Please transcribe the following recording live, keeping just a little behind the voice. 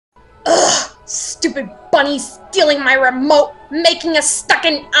stupid bunny stealing my remote, making us stuck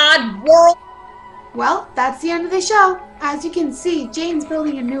in odd world. Well, that's the end of the show. As you can see, Jayne's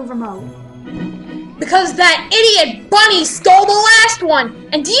building a new remote. Because that idiot bunny stole the last one.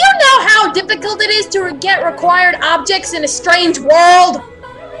 And do you know how difficult it is to get required objects in a strange world?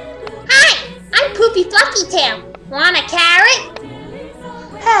 Hi, I'm Poofy Fluffy Tail. Want a carrot?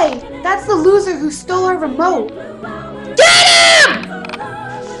 Hey, that's the loser who stole our remote. Get him!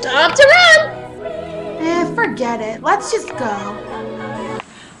 Stop to run! Forget it. Let's just go.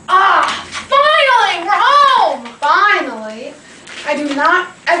 Finally, we're home! Finally? I do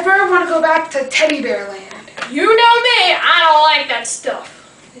not ever want to go back to Teddy Bear Land. You know me, I don't like that stuff.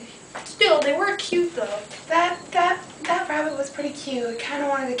 Still, they were cute though. That rabbit was pretty cute. I kind of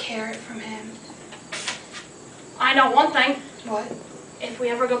wanted a carrot from him. I know one thing. What? If we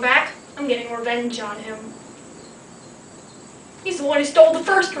ever go back, I'm getting revenge on him. He's the one who stole the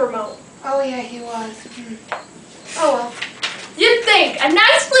first remote. Oh yeah, he was. Oh well. You'd think a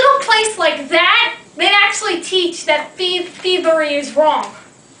nice little place like that, they'd actually teach that thievery is wrong.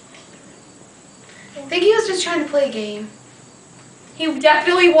 I think he was just trying to play a game. He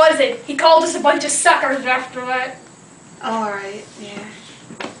definitely wasn't. He called us a bunch of suckers after that. Alright, yeah.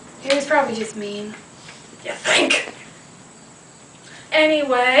 He was probably just mean. You think?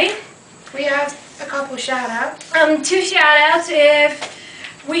 Anyway, we have a couple shout-outs. 2 shout-outs if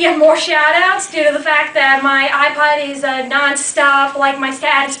we get more shout-outs due to the fact that my iPod is non-stop like my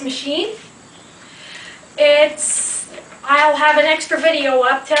status machine. I'll have an extra video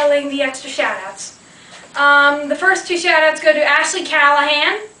up telling the extra shout-outs. The first 2 shout-outs go to Ashley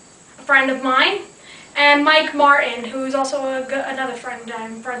Callahan, a friend of mine, and Mike Martin, who's also another friend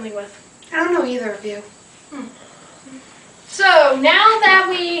I'm friendly with. I don't know either of you. So, now that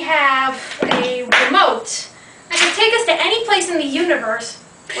we have a remote that can take us to any place in the universe.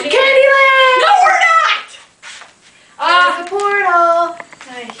 Candyland! No, we're not! The portal!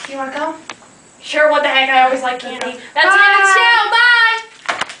 You wanna come? Sure, what the heck, I always like candy. That's it, it's now, bye!